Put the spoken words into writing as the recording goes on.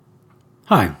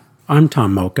Hi, I'm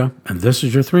Tom Mocha, and this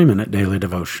is your 3-Minute Daily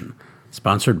Devotion,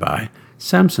 sponsored by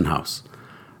Samson House.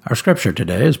 Our scripture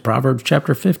today is Proverbs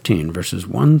chapter 15, verses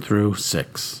 1 through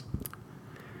 6.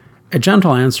 A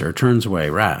gentle answer turns away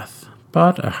wrath,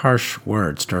 but a harsh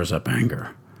word stirs up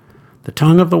anger. The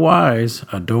tongue of the wise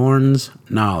adorns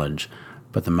knowledge,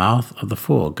 but the mouth of the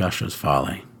fool gushes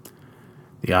folly.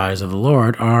 The eyes of the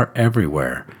Lord are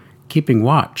everywhere, keeping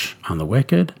watch on the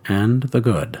wicked and the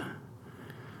good.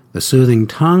 The soothing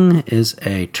tongue is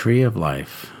a tree of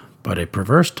life, but a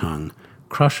perverse tongue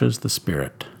crushes the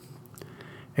spirit.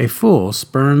 A fool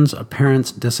spurns a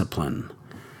parent's discipline,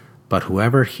 but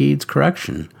whoever heeds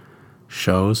correction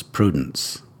shows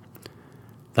prudence.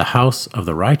 The house of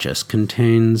the righteous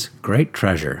contains great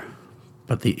treasure,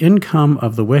 but the income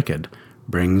of the wicked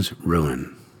brings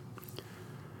ruin.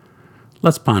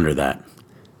 Let's ponder that.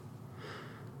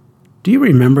 Do you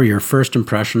remember your first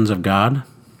impressions of God?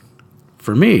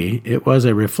 For me, it was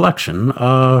a reflection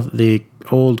of the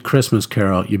old Christmas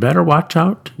carol, "You better watch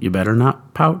out, you better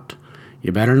not pout,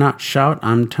 you better not shout,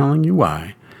 I'm telling you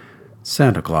why.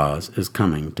 Santa Claus is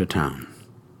coming to town."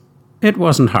 It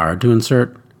wasn't hard to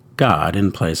insert God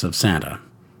in place of Santa.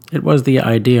 It was the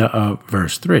idea of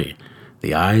verse 3.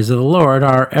 The eyes of the Lord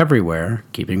are everywhere,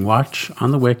 keeping watch on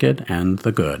the wicked and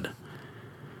the good.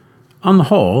 On the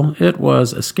whole, it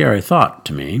was a scary thought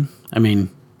to me.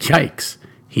 Yikes,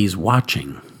 he's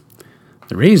watching.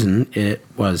 The reason it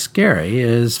was scary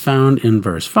is found in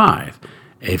verse 5.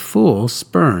 A fool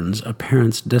spurns a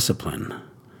parent's discipline.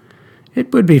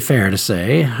 It would be fair to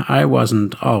say I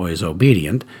wasn't always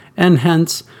obedient, and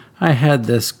hence I had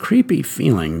this creepy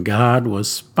feeling God was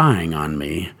spying on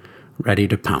me, ready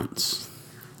to pounce.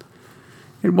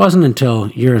 It wasn't until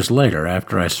years later,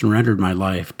 after I surrendered my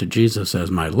life to Jesus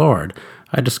as my Lord,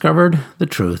 I discovered the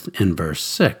truth in verse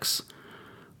 6.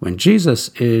 When Jesus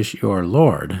is your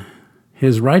Lord,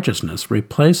 his righteousness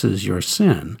replaces your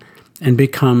sin and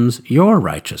becomes your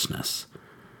righteousness.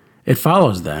 It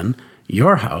follows then,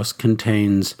 your house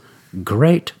contains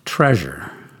great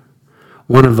treasure.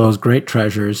 One of those great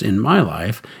treasures in my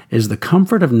life is the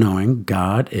comfort of knowing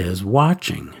God is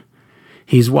watching.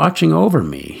 He's watching over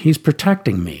me. He's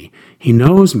protecting me. He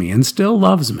knows me and still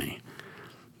loves me.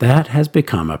 That has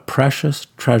become a precious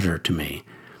treasure to me,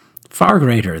 far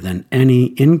greater than any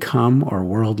income or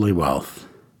worldly wealth.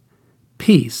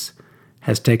 Peace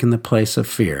has taken the place of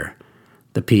fear,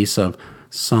 the peace of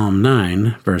Psalm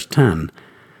 9, verse 10.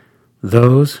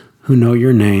 Those who know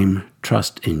your name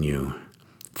trust in you,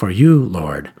 for you,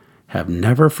 Lord, have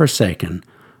never forsaken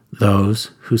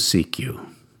those who seek you.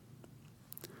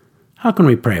 How can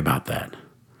we pray about that?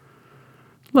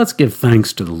 Let's give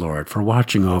thanks to the Lord for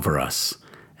watching over us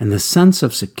and the sense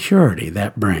of security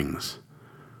that brings.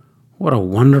 What a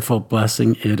wonderful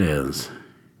blessing it is.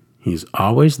 He's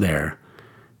always there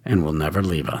and will never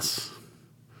leave us.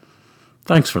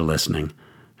 Thanks for listening,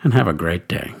 and have a great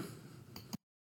day.